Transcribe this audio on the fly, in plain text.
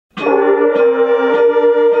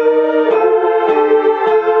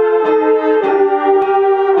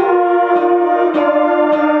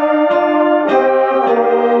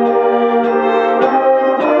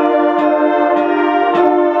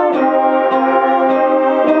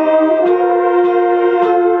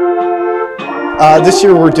This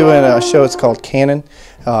year we're doing a show. It's called Canon.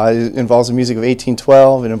 It involves the music of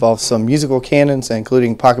 1812. It involves some musical canons,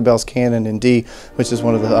 including Pachelbel's canon in D, which is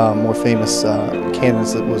one of the more famous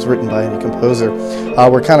canons that was written by any composer.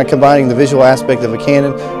 We're kind of combining the visual aspect of a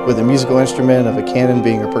canon with the musical instrument of a canon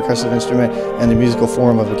being a percussive instrument and the musical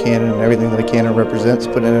form of a canon and everything that a canon represents,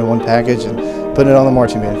 putting it in one package and putting it on the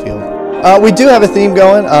marching band field. We do have a theme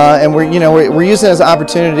going, and we're using it as an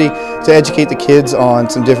opportunity to educate the kids on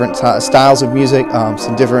some different styles of music,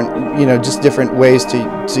 some different, just different ways to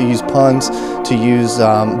use puns, to use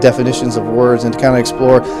definitions of words, and to kind of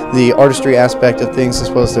explore the artistry aspect of things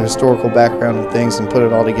as well as the historical background of things, and put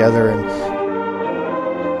it all together.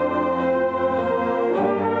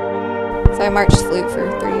 So I marched flute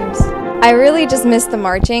for 3 years. I really just miss the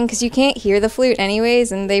marching because you can't hear the flute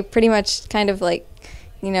anyways, and they pretty much kind of like,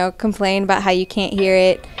 complain about how you can't hear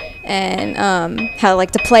it and how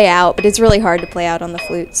to play out, but it's really hard to play out on the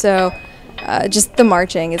flute. So just the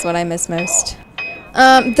marching is what I miss most.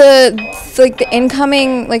 The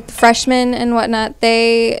incoming the freshmen and whatnot,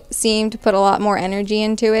 they seem to put a lot more energy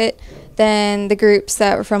into it than the groups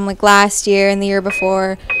that were from last year and the year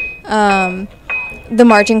before. The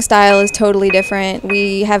marching style is totally different.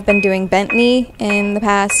 We have been doing bent knee in the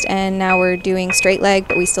past, and now we're doing straight leg,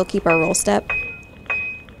 but we still keep our roll step.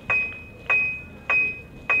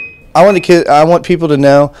 I want people to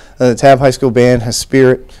know that the Tabb High School Band has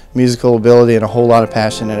spirit, musical ability, and a whole lot of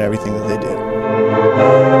passion in everything that they do.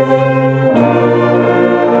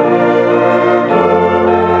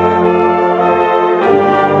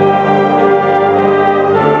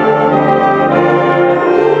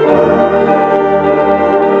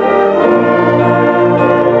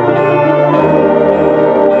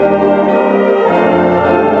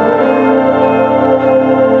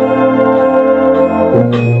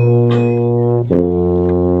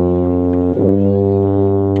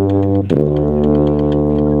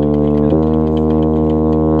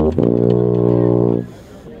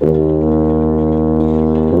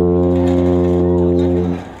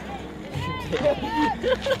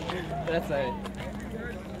 That's it.